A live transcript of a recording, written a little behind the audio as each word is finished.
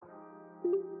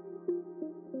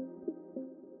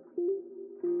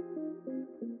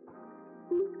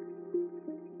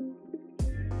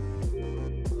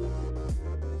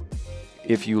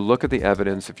If you look at the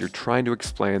evidence, if you're trying to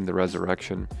explain the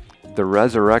resurrection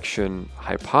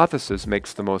hypothesis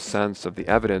makes the most sense of the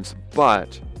evidence,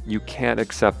 but you can't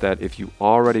accept that if you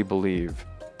already believe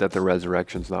that the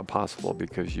resurrection is not possible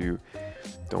because you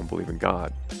don't believe in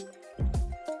God.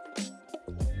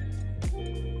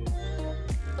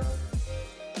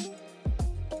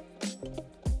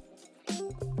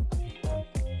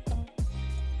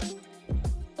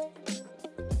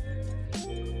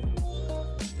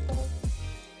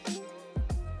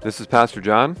 This is Pastor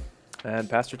John. And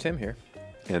Pastor Tim here.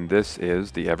 And this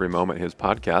is the Every Moment His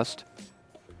podcast.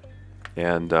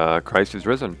 And Christ is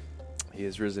risen. He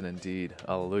is risen indeed.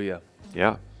 Hallelujah.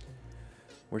 Yeah.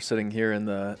 We're sitting here in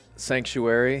the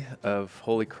sanctuary of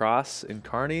Holy Cross in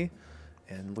Kearney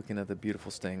and looking at the beautiful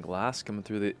stained glass coming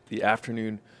through the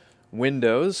afternoon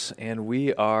windows. And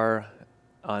we are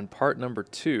on part number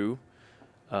 2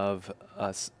 of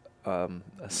a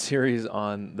series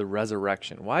on the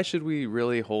resurrection. Why should we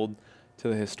really hold to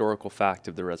the historical fact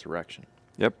of the resurrection?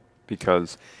 Yep,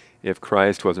 because if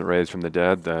Christ wasn't raised from the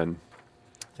dead, then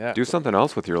do something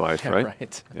else with your life, right?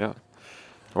 Right. Yeah.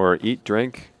 Or eat,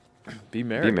 drink, be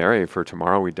merry. Be merry, for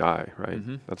tomorrow we die, right?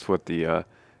 Mm-hmm. That's what the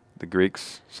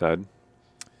Greeks said.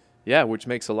 Yeah, which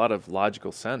makes a lot of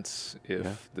logical sense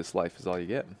if this life is all you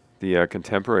get. The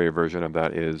contemporary version of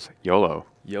that is YOLO.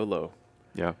 YOLO.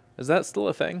 Yeah. Is that still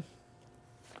a thing?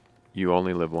 You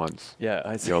only live once. Yeah,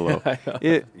 I see. YOLO.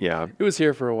 It was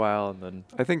here for a while, and then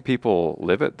I think people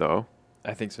live it, though.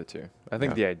 I think so, too. I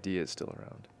think the idea is still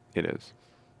around. It is.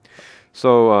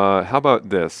 So how about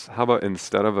this? How about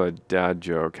instead of a dad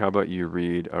joke, how about you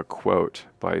read a quote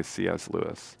by C.S.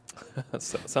 Lewis?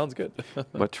 Sounds good.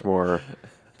 Much more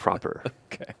proper.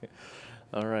 Okay.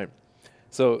 All right.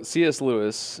 So C.S.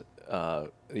 Lewis,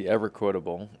 the ever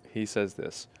quotable, he says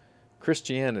this: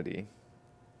 Christianity,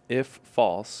 if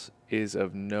false, is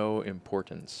of no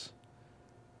importance,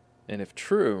 and if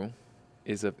true,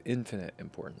 is of infinite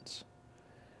importance.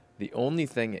 The only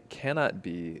thing it cannot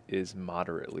be is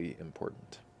moderately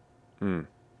important.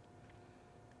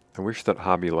 I wish that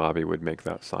Hobby Lobby would make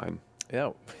that sign.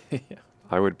 Yeah.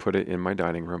 I would put it in my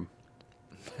dining room.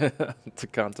 To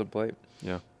contemplate.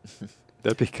 Yeah.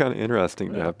 That'd be kind of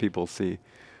interesting to have people see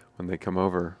when they come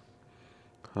over.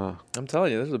 Huh. I'm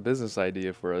telling you, there's a business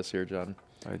idea for us here, John.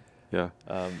 Yeah.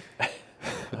 All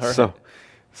right.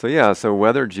 So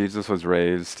whether Jesus was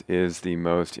raised is the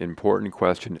most important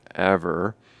question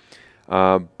ever.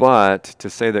 But to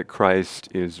say that Christ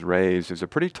is raised is a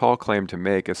pretty tall claim to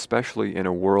make, especially in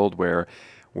a world where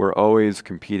we're always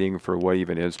competing for what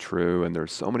even is true, and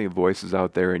there's so many voices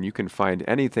out there, and you can find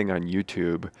anything on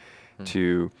YouTube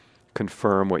to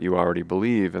confirm what you already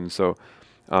believe. And so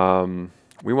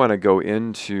we want to go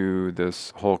into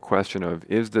this whole question of,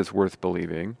 is this worth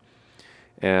believing?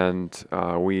 And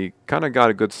we kind of got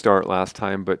a good start last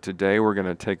time, but today we're going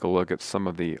to take a look at some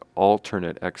of the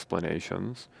alternate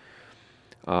explanations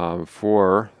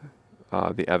for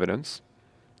the evidence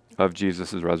of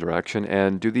Jesus' resurrection.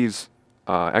 And do these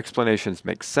explanations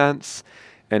make sense?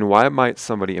 And why might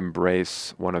somebody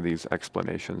embrace one of these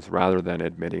explanations rather than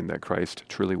admitting that Christ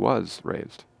truly was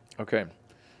raised? Okay.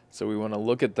 So we want to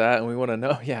look at that, and we want to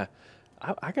know,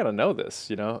 I got to know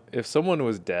this, if someone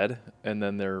was dead and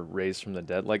then they're raised from the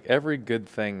dead, like every good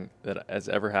thing that has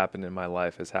ever happened in my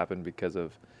life has happened because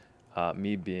of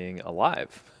me being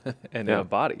alive and in a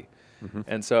body. Mm-hmm.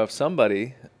 And so if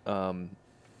somebody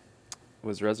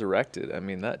was resurrected, I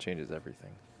mean, that changes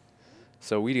everything.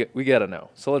 So we got to know.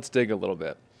 So let's dig a little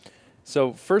bit.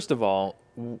 So first of all,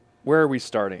 where are we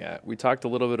starting at? We talked a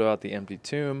little bit about the empty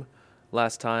tomb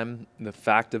last time, the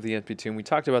fact of the empty tomb. We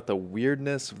talked about the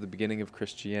weirdness of the beginning of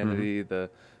Christianity, the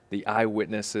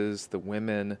eyewitnesses, the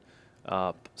women,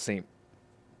 St.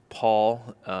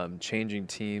 Paul changing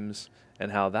teams,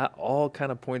 and how that all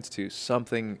kind of points to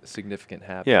something significant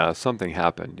happening. Yeah, something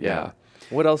happened. Yeah.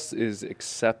 What else is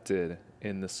accepted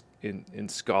in this in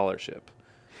scholarship?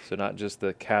 So not just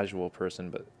the casual person,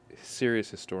 but serious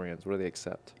historians. What do they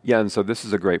accept? Yeah, and so this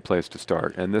is a great place to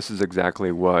start. And this is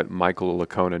exactly what Michael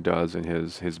Licona does in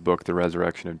his book, The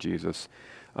Resurrection of Jesus.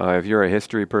 If you're a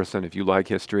history person, if you like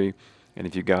history, and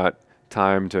if you got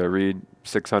time to read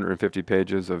 650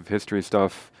 pages of history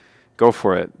stuff, go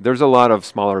for it. There's a lot of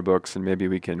smaller books, and maybe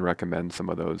we can recommend some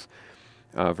of those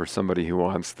for somebody who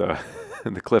wants the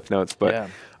the Cliff Notes. But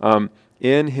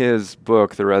in his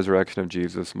book, The Resurrection of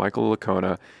Jesus, Michael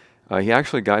Licona, he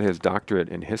actually got his doctorate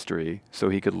in history so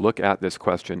he could look at this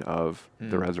question of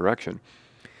the resurrection.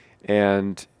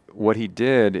 And what he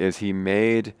did is he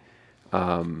makes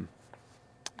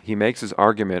his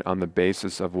argument on the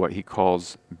basis of what he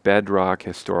calls bedrock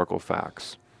historical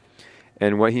facts.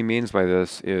 And what he means by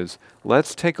this is,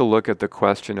 let's take a look at the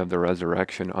question of the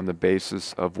resurrection on the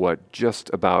basis of what just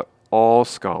about all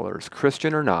scholars,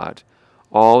 Christian or not,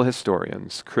 all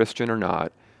historians, Christian or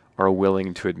not, are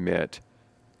willing to admit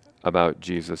about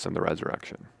Jesus and the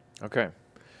resurrection. Okay.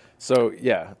 So,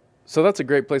 yeah. So that's a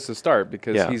great place to start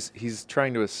because Yeah. he's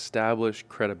trying to establish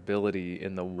credibility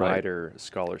in the wider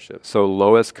scholarship. So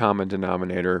lowest common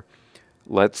denominator.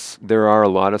 There are a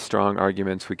lot of strong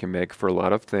arguments we can make for a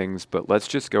lot of things, but let's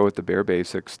just go with the bare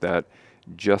basics that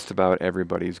just about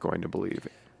everybody's going to believe.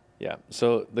 Yeah.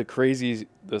 So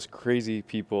those crazy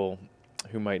people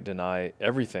who might deny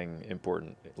everything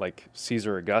important, like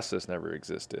Caesar Augustus never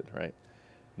existed, right?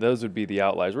 Those would be the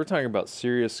outliers. We're talking about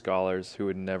serious scholars who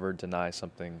would never deny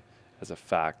something as a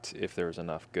fact if there was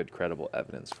enough good, credible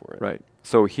evidence for it. Right.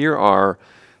 So here are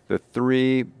the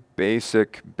three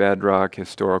basic bedrock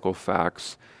historical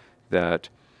facts that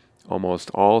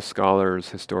almost all scholars,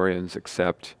 historians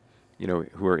accept,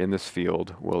 who are in this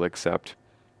field will accept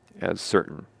as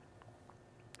certain.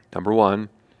 Number one,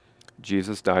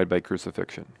 Jesus died by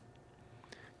crucifixion.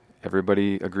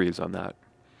 Everybody agrees on that.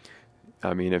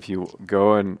 I mean, if you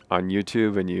go on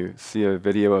YouTube and you see a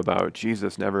video about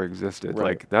Jesus never existed, Right.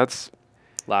 like that's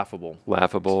Laughable.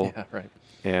 Yeah, right.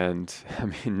 And I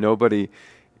mean, nobody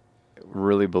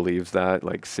really believes that.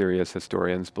 Like serious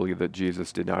historians believe that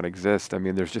Jesus did not exist. I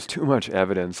mean, there's just too much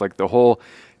evidence. Like the whole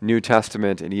New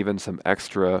Testament and even some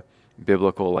extra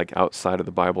biblical, like outside of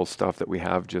the Bible stuff that we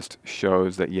have just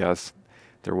shows that yes,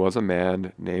 there was a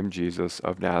man named Jesus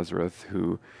of Nazareth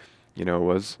who,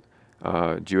 was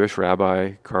Jewish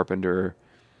rabbi, carpenter,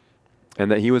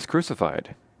 and that he was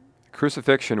crucified.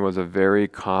 Crucifixion was a very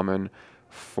common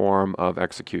form of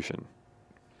execution.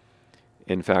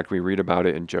 In fact, we read about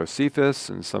it in Josephus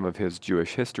and some of his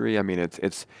Jewish history. I mean,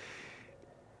 and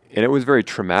it was very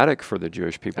traumatic for the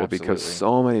Jewish people because Absolutely.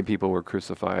 so many people were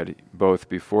crucified, both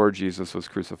before Jesus was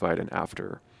crucified and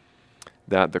after.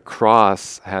 That the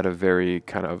cross had a very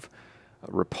kind of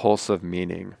repulsive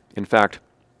meaning. In fact,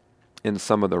 in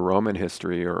some of the Roman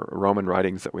history or Roman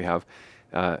writings that we have,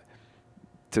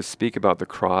 to speak about the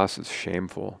cross is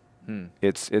shameful.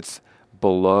 It's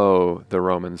below the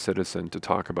Roman citizen to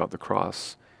talk about the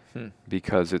cross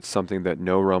because it's something that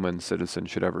no Roman citizen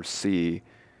should ever see,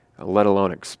 let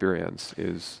alone experience,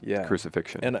 is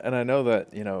crucifixion. And I know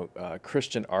that,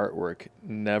 Christian artwork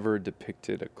never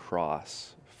depicted a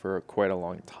cross for quite a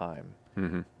long time.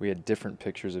 Mm-hmm. We had different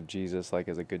pictures of Jesus, like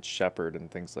as a good shepherd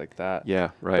and things like that.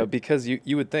 Yeah, right. But because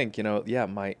you would think,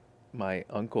 my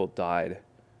uncle died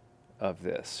of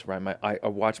this, right? I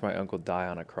watched my uncle die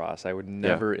on a cross. I would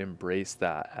never embrace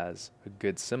that as a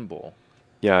good symbol.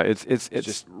 Yeah, it's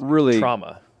just really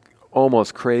trauma.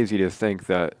 Almost crazy to think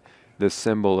that this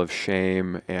symbol of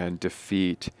shame and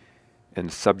defeat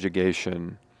and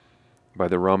subjugation by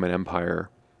the Roman Empire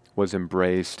was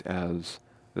embraced as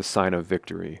the sign of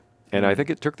victory. And I think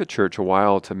it took the church a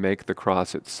while to make the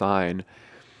cross its sign.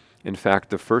 In fact,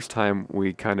 the first time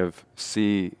we kind of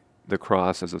see the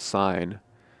cross as a sign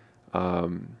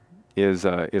is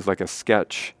like a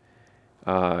sketch.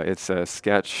 It's a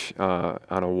sketch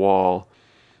on a wall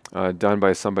done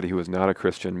by somebody who was not a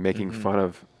Christian, making fun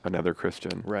of another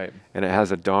Christian. Right. And it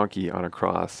has a donkey on a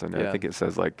cross, and I think it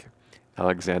says like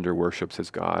Alexander worships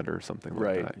his God or something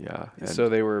like that. Yeah. And so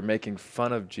they were making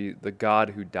fun of the God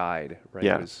who died, right?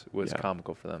 Yeah. Was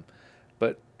comical for them.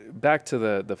 But back to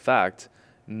the fact,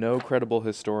 no credible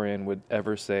historian would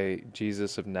ever say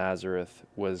Jesus of Nazareth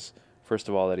was, first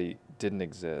of all, that he didn't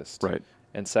exist. Right.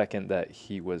 And second, that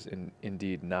he was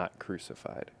indeed not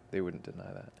crucified. They wouldn't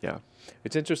deny that. Yeah.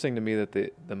 It's interesting to me that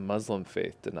the Muslim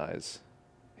faith denies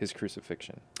his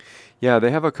crucifixion. Yeah, they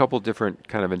have a couple different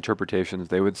kind of interpretations.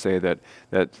 They would say that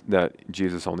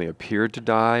Jesus only appeared to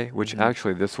die, which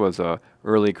actually this was a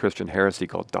early Christian heresy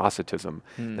called Docetism,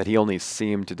 that he only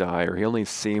seemed to die, or he only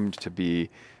seemed to be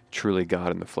truly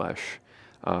God in the flesh.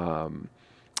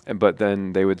 But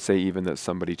then they would say even that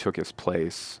somebody took his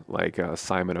place, like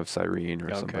Simon of Cyrene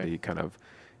or somebody kind of,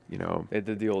 They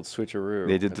did the old switcheroo.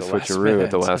 They did the last switcheroo at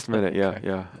the minute. last minute.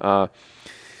 Yeah, Okay.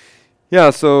 yeah.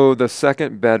 So the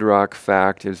second bedrock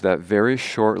fact is that very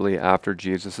shortly after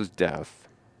Jesus' death,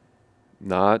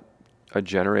 not a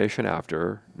generation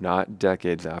after, not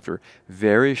decades after,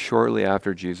 very shortly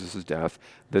after Jesus' death,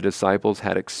 the disciples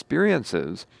had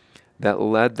experiences that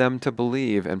led them to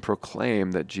believe and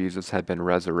proclaim that Jesus had been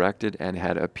resurrected and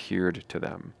had appeared to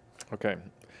them. Okay.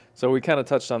 So we kind of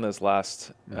touched on this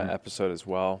last episode as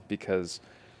well, because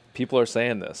people are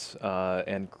saying this,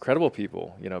 and credible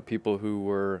people, people who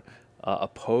were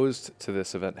opposed to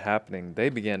this event happening, they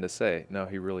began to say, no,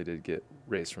 he really did get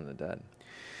raised from the dead.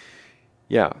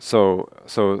 Yeah, so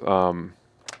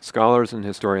scholars and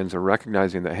historians are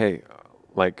recognizing that, hey,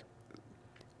 like,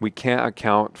 we can't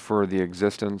account for the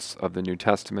existence of the New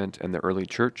Testament and the early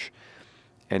church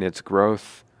and its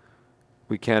growth.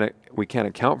 We can't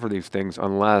account for these things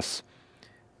unless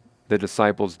the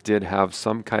disciples did have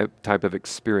some type of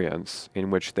experience in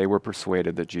which they were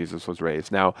persuaded that Jesus was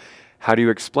raised. Now, how do you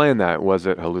explain that? Was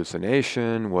it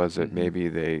hallucination? Was it maybe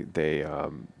they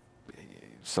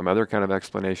some other kind of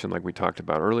explanation like we talked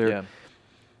about earlier? Yeah.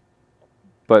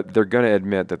 But they're going to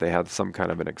admit that they had some kind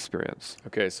of an experience.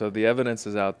 Okay, so the evidence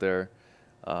is out there.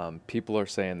 People are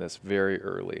saying this very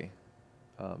early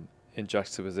in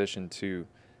juxtaposition to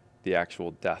the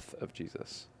actual death of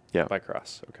Jesus by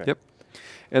cross. Okay. Yep.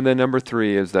 And then number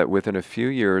 3 is that within a few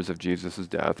years of Jesus'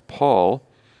 death, Paul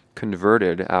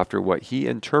converted after what he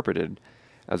interpreted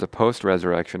as a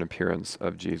post-resurrection appearance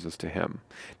of Jesus to him.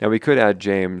 Now, we could add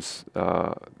James,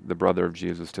 the brother of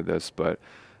Jesus, to this, but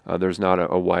there's not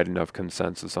a wide enough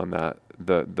consensus on that.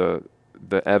 The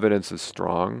evidence is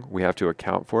strong. We have to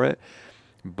account for it.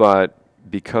 But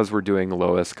because we're doing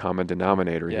lowest common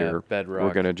denominator here, bedrock.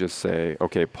 We're going to just say,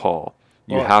 okay, Paul,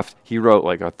 he wrote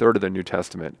like a third of the New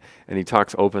Testament, and he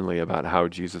talks openly about how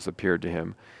Jesus appeared to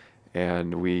him.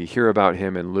 And we hear about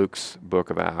him in Luke's book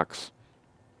of Acts.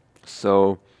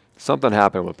 So something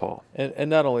happened with Paul. And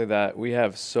not only that, we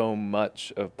have so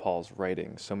much of Paul's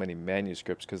writing, so many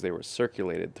manuscripts, because they were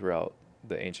circulated throughout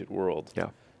the ancient world.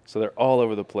 Yeah. So they're all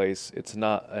over the place. It's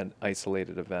not an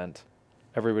isolated event.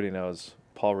 Everybody knows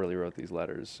Paul really wrote these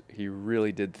letters. He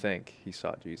really did think he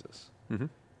saw Jesus. Mm-hmm.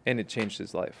 And it changed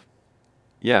his life.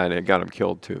 Yeah, and it got him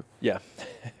killed too. Yeah.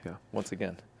 Yeah. Once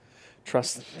again,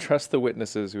 trust the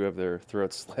witnesses who have their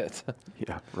throats slit.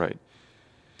 Yeah, right.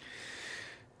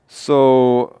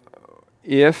 So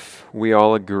if we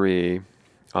all agree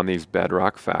on these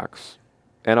bedrock facts,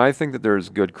 and I think that there's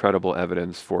good credible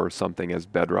evidence for something as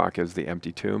bedrock as the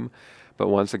empty tomb, but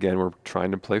once again, we're trying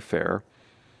to play fair.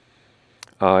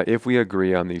 If we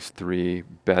agree on these 3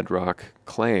 bedrock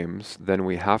claims, then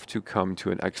we have to come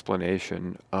to an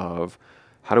explanation of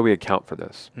how do we account for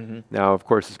this? Mm-hmm. Now, of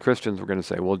course, as Christians, we're going to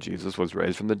say, well, Jesus was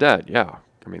raised from the dead. Yeah,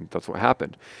 I mean, that's what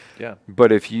happened. Yeah.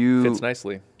 But if you fits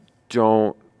nicely.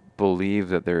 Don't believe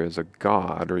that there is a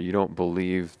God, or you don't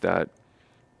believe that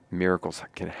miracles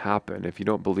can happen, if you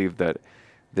don't believe that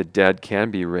the dead can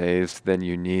be raised, then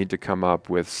you need to come up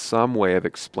with some way of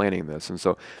explaining this. And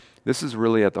so this is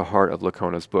really at the heart of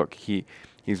Lacona's book.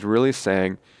 He's really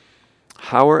saying,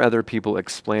 how are other people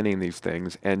explaining these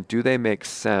things, and do they make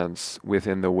sense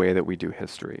within the way that we do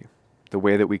history, the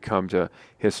way that we come to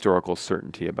historical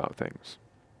certainty about things?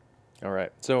 All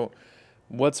right. So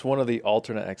what's one of the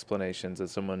alternate explanations that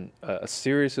someone, a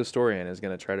serious historian, is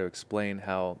going to try to explain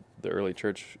how the early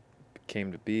church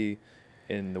came to be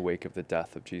in the wake of the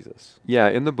death of Jesus? Yeah,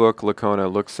 in the book,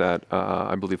 Lacona looks at,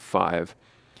 I believe, 5,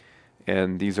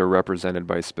 and these are represented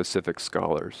by specific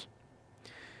scholars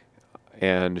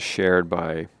and shared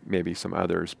by maybe some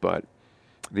others, but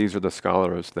these are the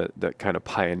scholars that kind of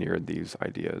pioneered these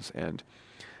ideas. And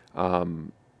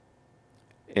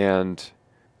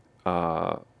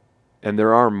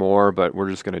there are more, but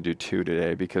we're just going to do 2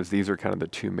 today because these are kind of the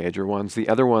 2 major ones. The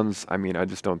other ones, I mean, I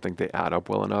just don't think they add up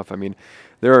well enough. I mean,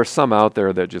 there are some out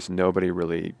there that just nobody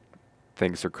really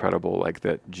thinks are credible, like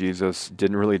that Jesus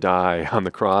didn't really die on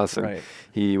the cross, and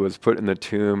he was put in the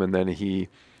tomb, and then he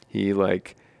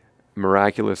like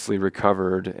miraculously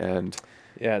recovered, and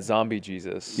zombie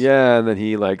Jesus. Yeah, and then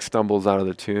he like stumbles out of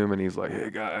the tomb, and he's like, "Hey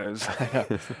guys."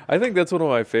 I think that's one of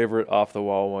my favorite off the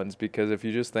wall ones, because if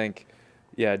you just think,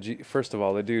 first of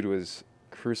all, the dude was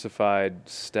crucified,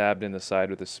 stabbed in the side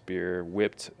with a spear,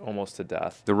 whipped almost to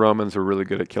death. The Romans were really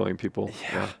good at killing people.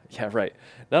 Yeah, right.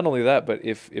 Not only that, but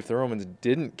if the Romans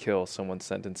didn't kill someone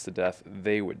sentenced to death,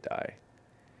 they would die.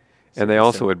 And they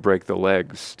also would break the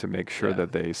legs to make sure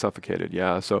that they suffocated.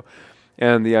 Yeah. So,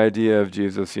 and the idea of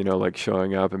Jesus, like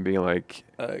showing up and being like,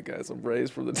 guys, I'm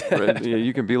raised from the dead.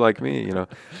 You can be like me,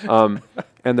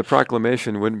 And the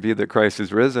proclamation wouldn't be that Christ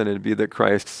is risen; it'd be that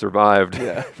Christ survived.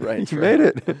 Yeah, right. He made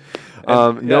it.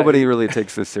 Nobody really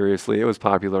takes this seriously. It was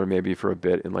popular maybe for a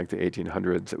bit in like the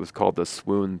 1800s. It was called the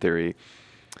swoon theory.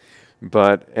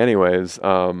 But anyways,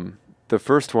 the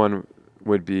first one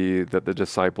would be that the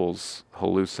disciples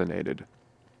hallucinated.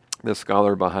 The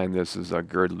scholar behind this is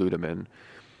Gerd Ludemann,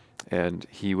 and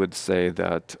he would say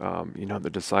that the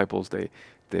disciples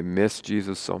they missed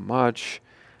Jesus so much,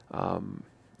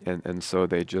 and so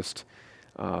they just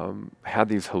had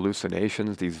these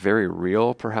hallucinations, these very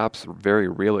real, perhaps very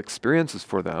real experiences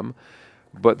for them,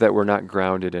 but that were not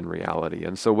grounded in reality.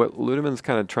 And so what Ludeman's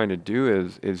kind of trying to do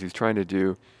is he's trying to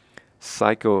do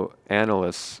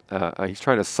psychoanalysis. He's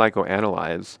trying to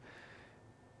psychoanalyze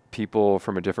people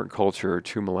from a different culture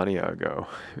 2 millennia ago.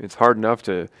 It's hard enough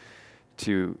to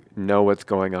know what's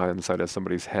going on inside of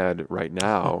somebody's head right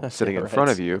now, sitting in front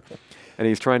of you, and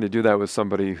he's trying to do that with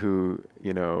somebody who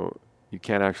you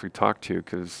can't actually talk to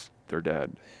because they're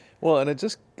dead. Well, and it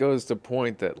just goes to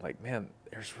point that, like, man,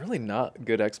 there's really not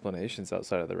good explanations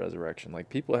outside of the resurrection. Like,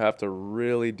 people have to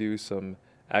really do some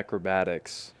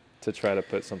acrobatics to try to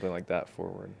put something like that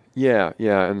forward. Yeah,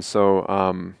 and so,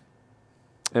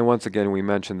 and once again, we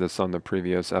mentioned this on the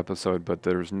previous episode, but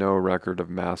there's no record of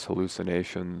mass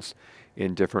hallucinations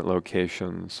in different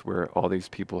locations where all these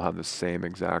people have the same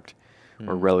exact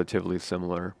or relatively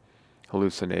similar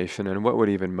hallucination. And what would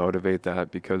even motivate that?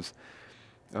 Because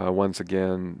once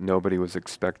again, nobody was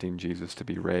expecting Jesus to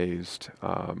be raised.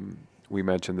 We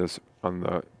mentioned this on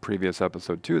the previous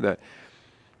episode too,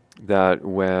 that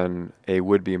when a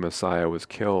would-be Messiah was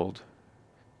killed,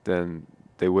 then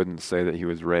they wouldn't say that he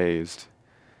was raised.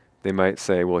 They might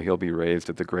say, well, he'll be raised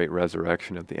at the great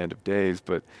resurrection at the end of days,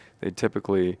 but they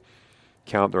typically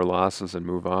count their losses and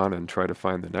move on and try to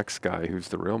find the next guy who's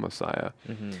the real Messiah.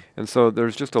 Mm-hmm. And so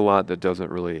there's just a lot that doesn't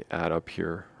really add up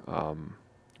here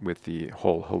with the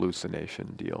whole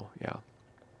hallucination deal. Yeah.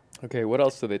 Okay, what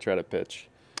else do they try to pitch?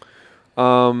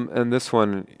 And this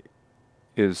one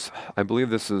is, I believe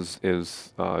this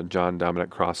is John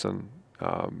Dominic Crossan.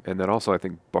 And then also I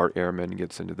think Bart Ehrman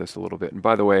gets into this a little bit. And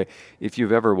by the way, if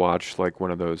you've ever watched like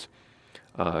one of those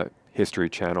History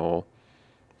Channel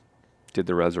Did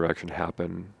the Resurrection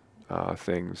Happen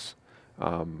things,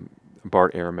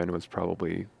 Bart Ehrman was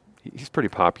probably, he's pretty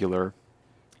popular.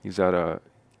 He's at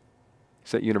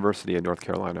University of North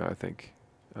Carolina, I think.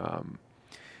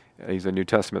 He's a New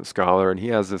Testament scholar, and he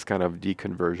has this kind of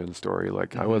deconversion story,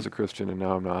 like I was a Christian and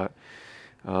now I'm not.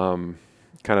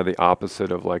 Kind of the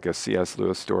opposite of like a C.S.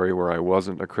 Lewis story where I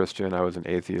wasn't a Christian, I was an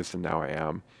atheist, and now I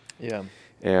am. Yeah.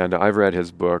 And I've read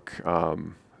his book,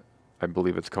 I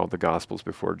believe it's called The Gospels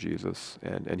Before Jesus,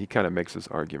 and he kind of makes this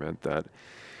argument that,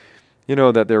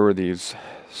 that there were these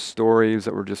stories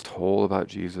that were just told about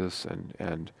Jesus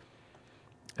and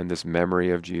this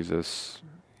memory of Jesus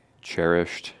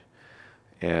cherished,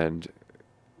 and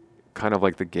kind of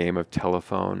like the game of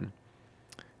telephone,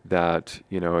 that,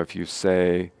 if you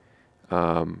say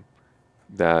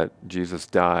that Jesus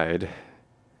died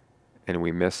and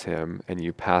we miss him and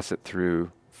you pass it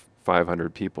through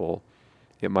 500 people,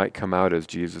 it might come out as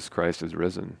Jesus Christ is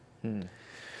risen.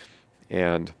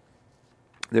 And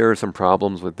there are some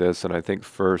problems with this, and I think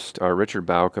first, Richard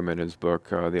Bauckham in his book,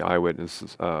 The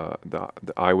Eyewitnesses, the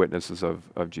Eyewitnesses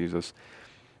of Jesus,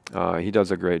 he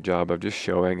does a great job of just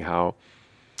showing how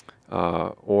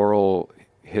oral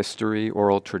history,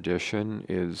 oral tradition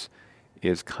is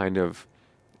kind of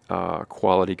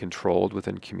quality controlled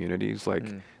within communities. Like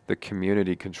the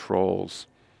community controls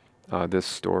this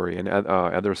story, and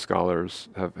other scholars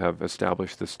have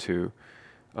established this too.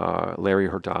 Larry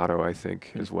Hurtado, I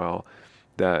think, as well,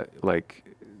 that like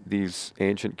these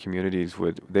ancient communities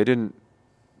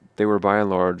they were by and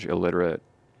large illiterate,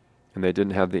 and they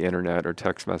didn't have the internet or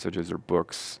text messages or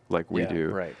books like we do.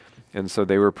 Right. And so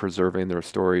they were preserving their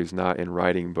stories not in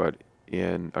writing, but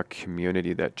in a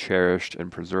community that cherished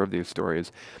and preserved these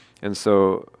stories. And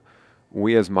so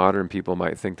we as modern people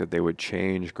might think that they would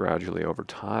change gradually over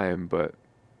time, but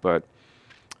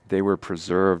they were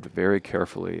preserved very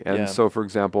carefully. And so, for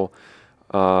example,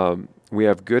 we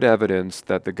have good evidence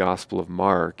that the Gospel of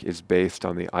Mark is based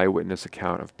on the eyewitness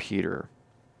account of Peter.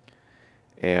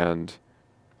 And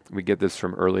we get this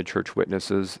from early church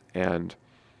witnesses, and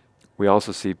we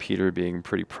also see Peter being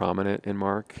pretty prominent in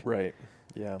Mark. Right.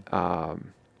 Yeah.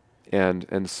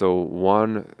 And so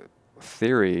one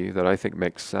theory that I think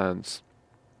makes sense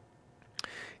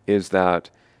is that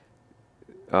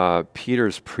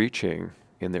Peter's preaching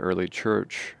in the early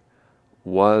church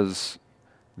was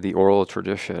the oral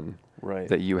tradition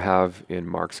that you have in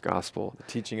Mark's gospel. The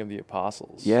teaching of the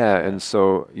apostles. Yeah, and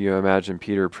so you imagine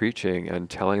Peter preaching and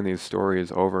telling these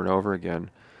stories over and over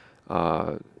again.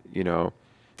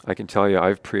 I can tell you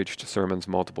I've preached sermons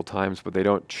multiple times, but they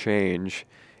don't change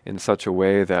in such a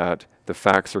way that the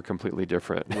facts are completely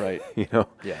different. Right.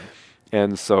 Yeah.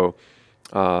 And so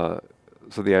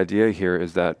the idea here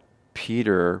is that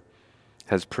Peter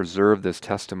has preserved this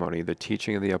testimony, the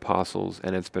teaching of the apostles,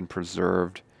 and it's been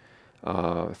preserved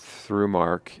through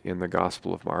Mark in the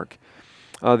Gospel of Mark.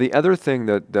 The other thing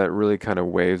that really kind of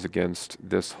weighs against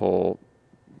this whole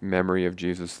memory of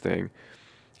Jesus thing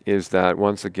is that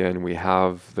once again we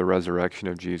have the resurrection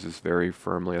of Jesus very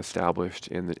firmly established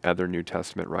in the other New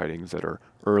Testament writings that are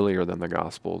earlier than the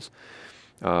Gospels.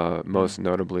 Most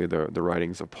notably the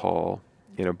writings of Paul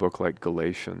in a book like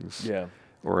Galatians, Yeah.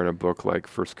 or in a book like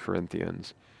First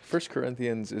Corinthians. First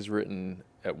Corinthians is written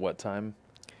at what time?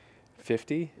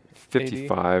 50?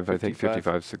 55, I think 55?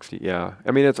 55, 60. Yeah.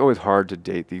 I mean, it's always hard to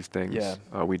date these things.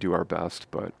 Yeah. We do our best,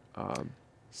 but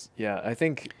Yeah, I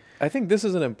think this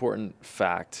is an important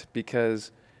fact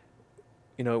because,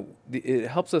 it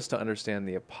helps us to understand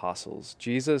the apostles.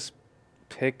 Jesus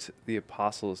picked the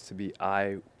apostles to be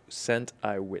sent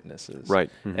eyewitnesses.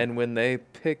 right. Mhm. And when they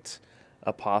picked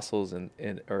apostles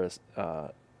is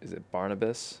it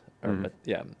Barnabas? Or Mhm.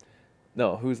 yeah.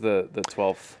 No, who's the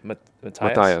 12th?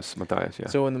 Matthias? Matthias, yeah.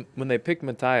 So when they picked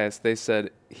Matthias, they said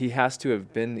he has to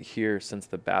have been here since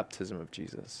the baptism of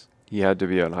Jesus. He had to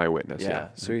be an eyewitness. Yeah. Yeah.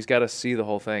 So he's got to see the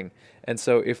whole thing. And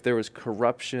so if there was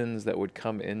corruptions that would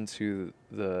come into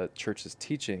the church's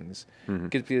teachings,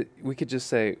 Mhm. we could just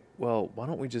say, well, why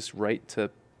don't we just write to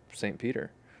St.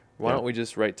 Peter? Why Yeah. don't we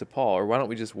just write to Paul? Or why don't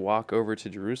we just walk over to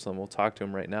Jerusalem? We'll talk to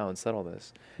him right now and settle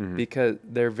this. Mhm. Because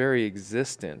their very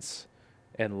existence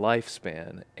and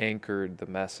lifespan anchored the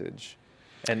message.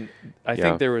 And I Yeah.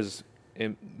 think there was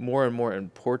more and more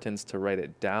importance to write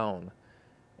it down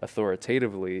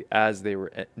authoritatively as they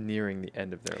were nearing the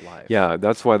end of their life. Yeah,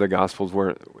 that's why the Gospels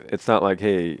weren't. It's not like,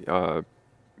 hey,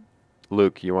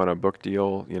 Luke, you want a book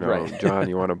deal? Right. John,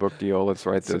 you want a book deal? Let's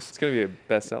write So this it's going to be a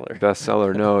bestseller.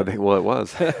 bestseller. No, well, it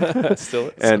was. Still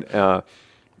is. And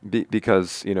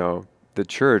because the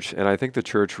church, and I think the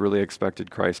church really expected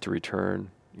Christ to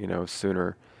return,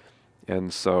 sooner,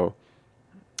 and so,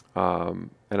 and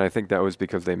I think that was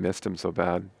because they missed him so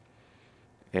bad,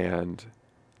 and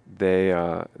they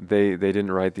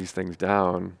didn't write these things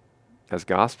down as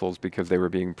gospels because they were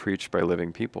being preached by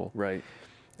living people. Right.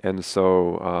 And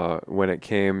so when it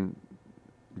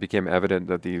became evident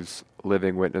that these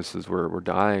living witnesses were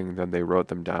dying, then they wrote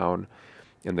them down,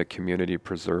 and the community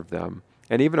preserved them.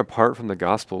 And even apart from the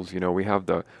Gospels, we have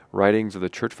the writings of the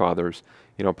church fathers.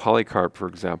 Polycarp, for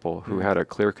example, who had a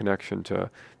clear connection to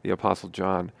the Apostle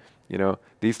John.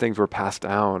 These things were passed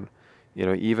down,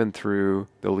 even through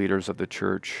the leaders of the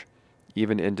church,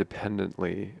 even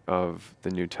independently of the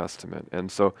New Testament.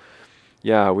 And so,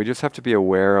 yeah, we just have to be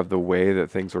aware of the way that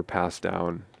things were passed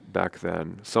down back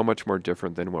then. So much more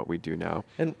different than what we do now.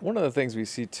 And one of the things we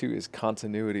see too is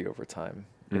continuity over time.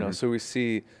 Mhm. So we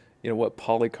see, what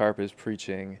Polycarp is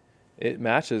preaching, it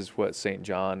matches what St.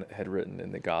 John had written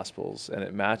in the Gospels, and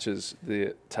it matches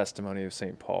the testimony of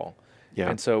St. Paul. Yeah.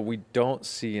 And so we don't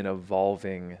see an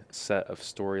evolving set of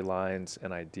storylines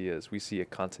and ideas. We see a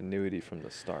continuity from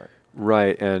the start.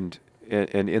 Right, and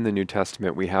in the New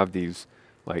Testament we have these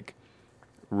like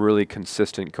really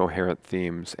consistent, coherent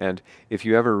themes. And if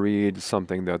you ever read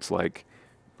something that's like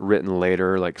written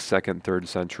later, like 2nd, 3rd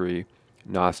century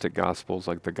Gnostic Gospels,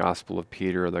 like the Gospel of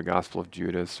Peter or the Gospel of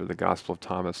Judas or the Gospel of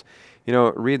Thomas,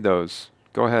 read those.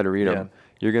 Go ahead and read them.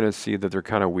 You're going to see that they're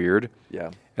kind of weird.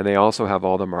 Yeah. And they also have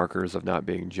all the markers of not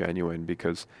being genuine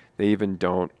because they even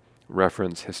don't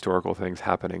reference historical things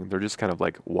happening. They're just kind of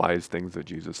like wise things that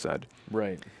Jesus said.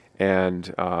 Right. And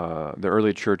the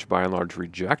early church, by and large,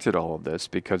 rejected all of this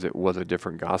because it was a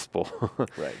different gospel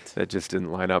Right. that just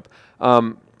didn't line up.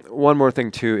 One more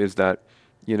thing, too, is that,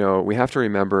 we have to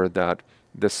remember that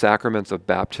the sacraments of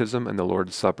baptism and the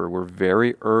Lord's Supper were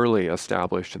very early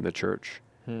established in the church.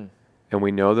 And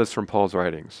we know this from Paul's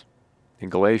writings. In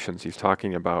Galatians, he's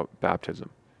talking about baptism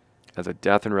as a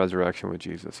death and resurrection with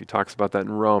Jesus. He talks about that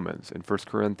in Romans, in 1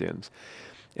 Corinthians.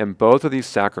 And both of these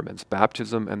sacraments,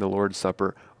 baptism and the Lord's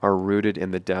Supper, are rooted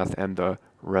in the death and the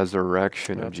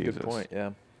resurrection of Jesus. That's a good point,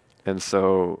 yeah. And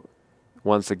so,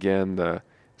 once again, the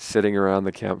sitting around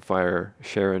the campfire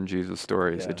sharing Jesus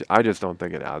stories, Yeah. I just don't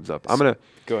think it adds up.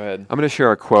 Go ahead. I'm gonna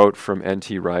share a quote from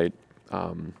N.T. Wright,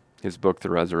 his book, The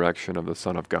Resurrection of the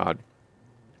Son of God.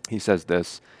 He says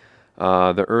this,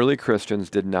 the early Christians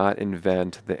did not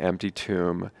invent the empty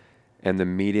tomb and the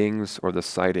meetings or the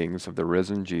sightings of the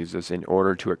risen Jesus in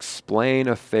order to explain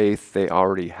a faith they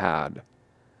already had.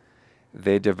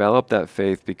 They developed that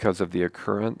faith because of the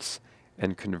occurrence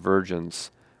and convergence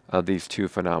of these two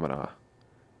phenomena.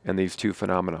 And these two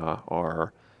phenomena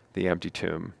are the empty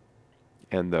tomb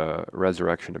and the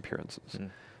resurrection appearances.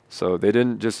 So they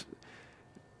didn't just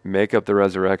make up the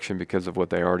resurrection because of what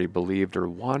they already believed or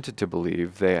wanted to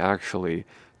believe. They actually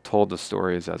told the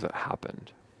stories as it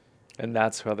happened. And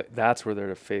that's where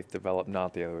their faith developed,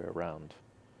 not the other way around.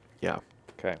 Yeah.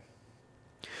 Okay.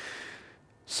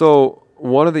 So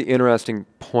one of the interesting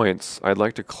points I'd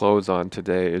like to close on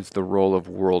today is the role of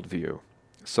worldview.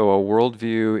 So a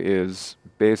worldview is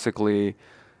basically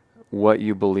what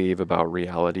you believe about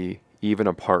reality, even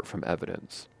apart from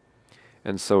evidence.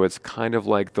 And so it's kind of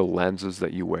like the lenses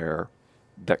that you wear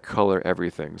that color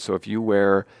everything. So if you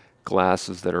wear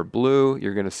glasses that are blue,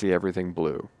 you're going to see everything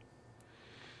blue.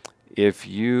 If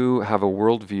you have a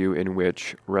worldview in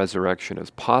which resurrection is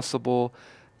possible,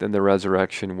 then the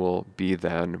resurrection will be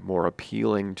then more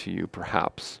appealing to you,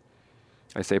 perhaps.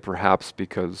 I say perhaps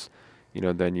because,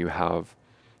 then you have,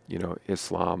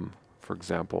 Islam, for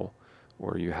example,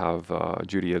 or you have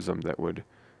Judaism that would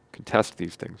contest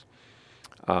these things.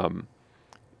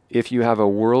 If you have a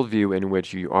worldview in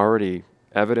which you already,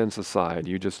 evidence aside,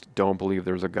 you just don't believe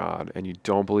there's a God, and you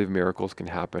don't believe miracles can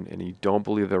happen, and you don't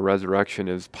believe the resurrection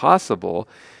is possible,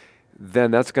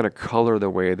 then that's going to color the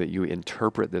way that you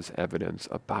interpret this evidence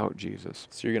about Jesus.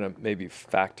 So you're going to maybe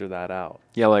factor that out.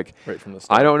 Yeah, like, right from the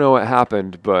start. I don't know what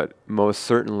happened, but most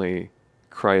certainly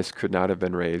Christ could not have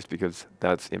been raised because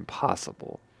that's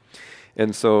impossible.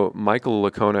 And so Michael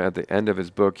Licona, at the end of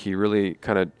his book, he really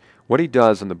what he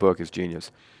does in the book is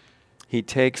genius. He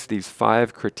takes these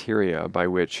 5 criteria by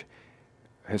which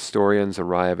historians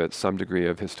arrive at some degree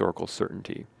of historical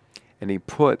certainty, and he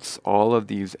puts all of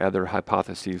these other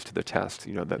hypotheses to the test.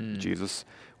 That Jesus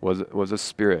was a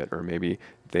spirit, or maybe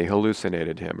they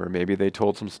hallucinated him, or maybe they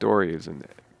told some stories and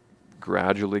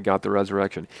gradually got the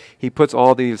resurrection. He puts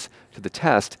all these to the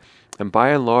test, and by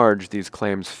and large, these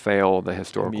claims fail the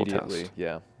historical test.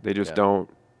 Yeah. They just don't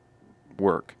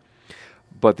work.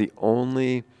 But the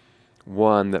only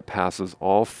one that passes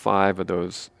all 5 of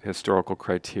those historical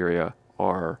criteria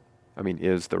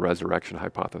is the resurrection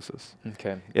hypothesis.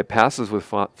 Okay. It passes with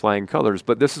flying colors,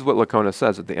 but this is what Licona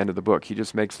says at the end of the book. He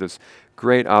just makes this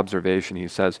great observation. He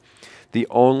says, the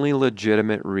only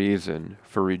legitimate reason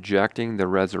for rejecting the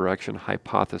resurrection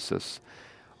hypothesis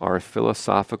are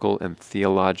philosophical and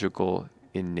theological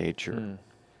in nature.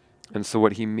 And so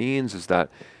what he means is that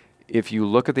if you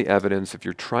look at the evidence, if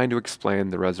you're trying to explain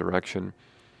the resurrection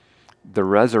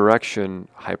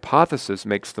hypothesis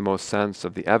makes the most sense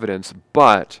of the evidence,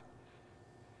 but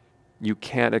you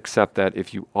can't accept that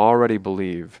if you already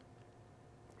believe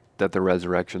that the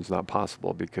resurrection is not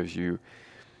possible because you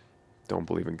don't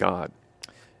believe in God.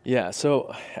 Yeah,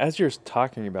 so as you're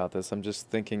talking about this, I'm just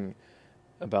thinking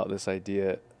about this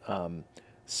idea.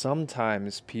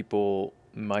 Sometimes people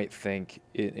might think,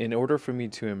 in order for me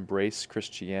to embrace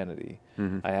Christianity,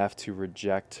 I have to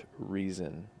reject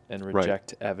reason and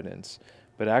reject evidence.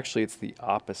 But actually, it's the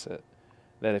opposite.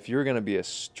 That if you're going to be a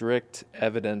strict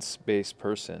evidence-based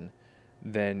person,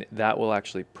 then that will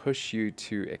actually push you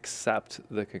to accept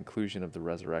the conclusion of the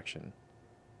resurrection.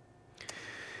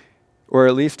 Or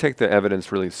at least take the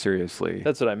evidence really seriously.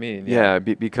 That's what I mean. Yeah,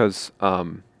 because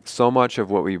so much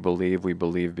of what we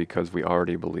believe because we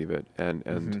already believe it.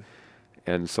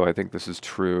 And so I think this is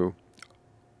true.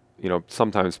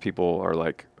 Sometimes people are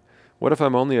like, what if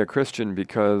I'm only a Christian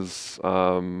because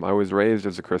I was raised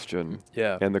as a Christian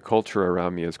and the culture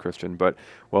around me is Christian? But,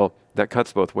 well, that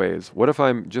cuts both ways. What if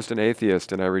I'm just an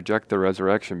atheist and I reject the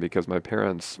resurrection because my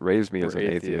parents raised me as an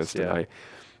atheist and I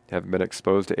have been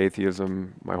exposed to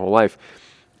atheism my whole life?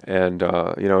 And,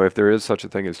 if there is such a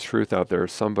thing as truth out there,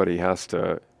 somebody has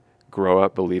to grow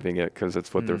up believing it because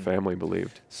it's what their family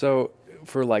believed. So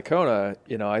for Licona,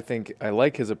 I think I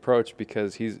like his approach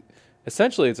because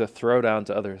essentially it's a throwdown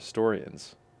to other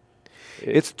historians.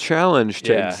 It's a challenge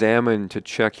to examine, to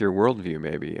check your worldview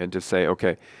maybe, and to say,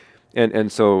 okay, and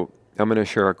so I'm going to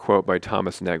share a quote by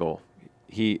Thomas Nagel.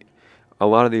 A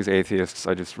lot of these atheists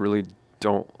I just really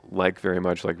don't like very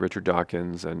much, like Richard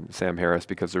Dawkins and Sam Harris,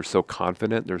 because they're so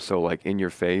confident, they're so like in your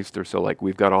face, they're so like,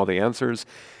 we've got all the answers,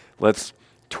 let's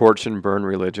torch and burn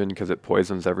religion because it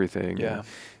poisons everything. Yeah.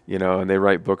 And they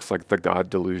write books like The God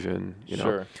Delusion,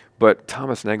 Sure. But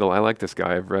Thomas Nagel, I like this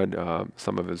guy. I've read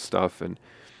some of his stuff, and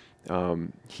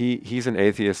he's an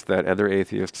atheist that other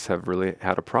atheists have really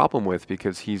had a problem with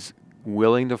because he's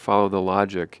willing to follow the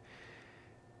logic.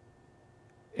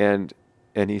 And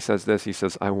he says this, he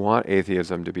says, I want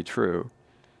atheism to be true.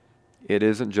 It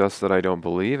isn't just that I don't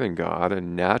believe in God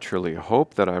and naturally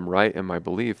hope that I'm right in my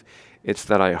belief. It's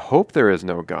that I hope there is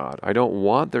no God. I don't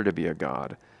want there to be a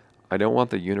God. I don't want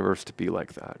the universe to be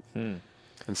like that. And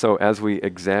so as we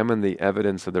examine the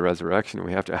evidence of the resurrection,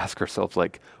 we have to ask ourselves,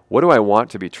 like, what do I want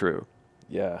to be true?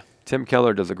 Yeah. Tim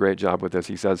Keller does a great job with this.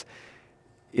 He says,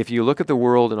 if you look at the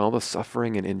world and all the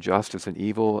suffering and injustice and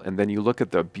evil, and then you look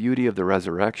at the beauty of the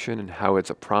resurrection and how it's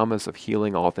a promise of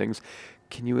healing all things,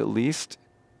 can you at least,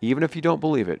 even if you don't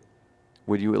believe it,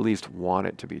 would you at least want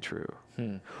it to be true?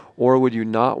 Or would you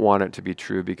not want it to be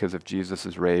true because if Jesus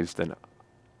is raised, then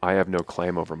I have no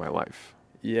claim over my life?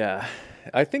 Yeah,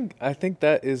 I think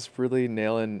that is really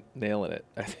nailing it.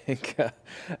 I think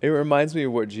it reminds me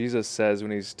of what Jesus says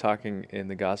when he's talking in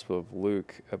the Gospel of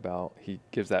Luke about he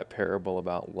gives that parable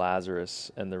about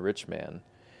Lazarus and the rich man,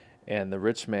 and the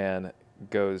rich man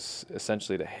goes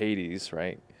essentially to Hades,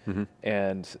 right? Hmm.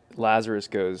 And Lazarus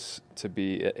goes to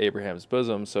be at Abraham's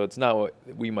bosom. So it's not what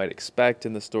we might expect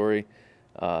in the story.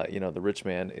 The rich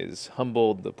man is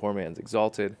humbled, the poor man's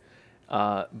exalted.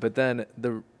 But then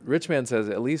the rich man says,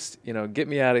 at least, get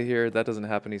me out of here. That doesn't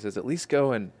happen. He says, at least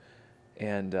go and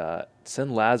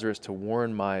send Lazarus to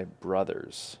warn my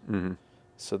brothers Hmm.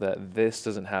 so that this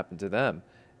doesn't happen to them.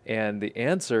 And the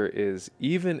answer is,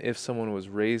 even if someone was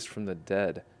raised from the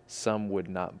dead, some would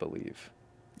not believe.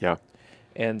 Yeah.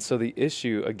 And so the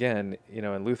issue, again,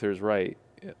 and Luther's right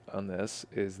on this,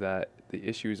 is that the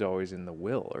issue is always in the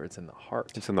will, or it's in the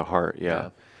heart. It's in the heart. Yeah.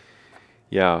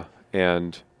 Yeah.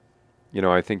 And,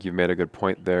 I think you've made a good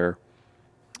point there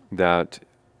that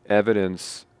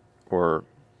evidence or,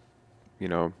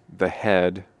 the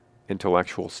head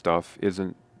intellectual stuff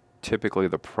isn't typically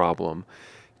the problem.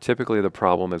 Typically the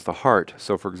problem is the heart.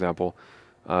 So, for example,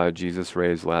 Jesus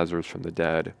raised Lazarus from the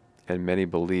dead, and many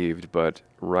believed, but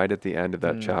right at the end of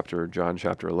that chapter, John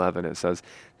chapter 11, it says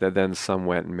that then some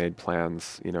went and made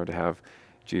plans, to have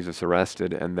Jesus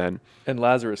arrested, and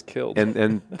Lazarus killed.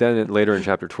 and then later in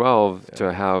chapter 12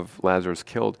 to have Lazarus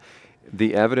killed.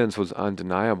 The evidence was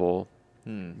undeniable,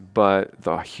 but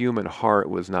the human heart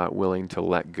was not willing to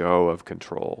let go of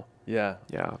control. Yeah.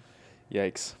 Yeah.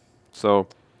 Yikes. So,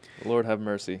 Lord have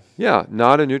mercy. yeah,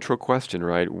 not a neutral question,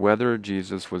 right? Whether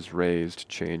Jesus was raised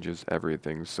changes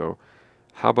everything. So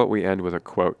how about we end with a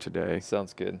quote today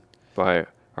Sounds good. by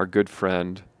our good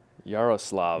friend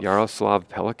Yaroslav.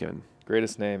 Pelikan.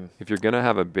 Greatest name. If you're going to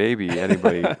have a baby,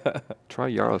 anybody, try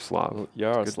Yaroslav.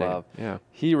 Yaroslav. Yeah.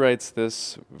 He writes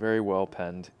this very well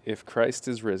penned. If Christ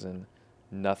is risen,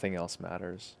 nothing else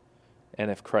matters. And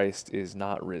if Christ is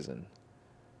not risen,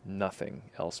 nothing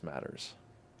else matters.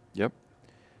 Yep.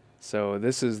 So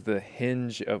this is the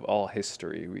hinge of all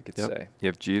history, we could say.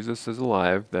 If Jesus is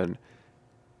alive, then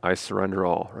I surrender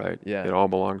all, right? Yeah. It all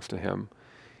belongs to him.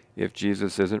 If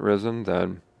Jesus isn't risen,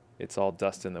 then It's all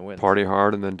dust in the wind. party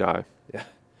hard and then die. Yeah.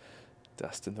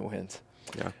 Dust in the wind.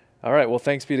 Yeah. All right. Well,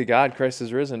 thanks be to God. Christ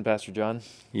is risen, Pastor John.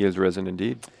 He is risen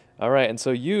indeed. All right. And so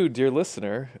you, dear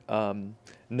listener,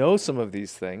 know some of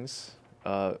these things.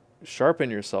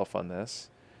 Sharpen yourself on this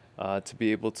to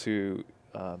be able to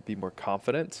be more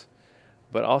confident,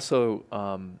 but also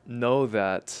know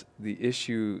that the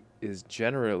issue is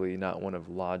generally not one of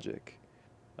logic.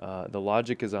 The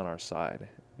logic is on our side.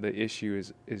 The issue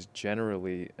is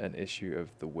generally an issue of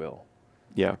the will.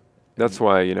 Yeah. That's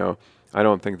why, I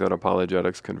don't think that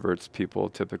apologetics converts people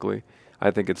typically.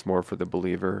 I think it's more for the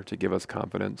believer to give us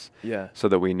confidence. Yeah. So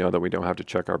that we know that we don't have to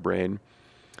check our brain.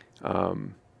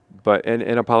 But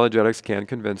apologetics can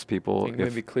convince people It can if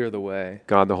maybe clear the way.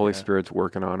 God, the Holy Yeah. Spirit's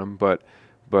working on them. But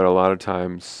a lot of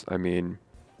times, what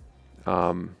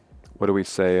do we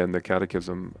say in the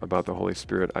Catechism about the Holy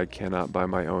Spirit? I cannot by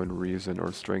my own reason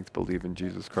or strength believe in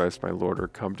Jesus Christ, my Lord, or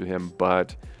come to him,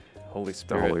 but Holy the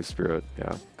Spirit Holy Spirit.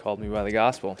 Yeah. called me by the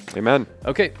gospel. Amen.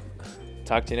 Okay.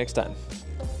 Talk to you next time.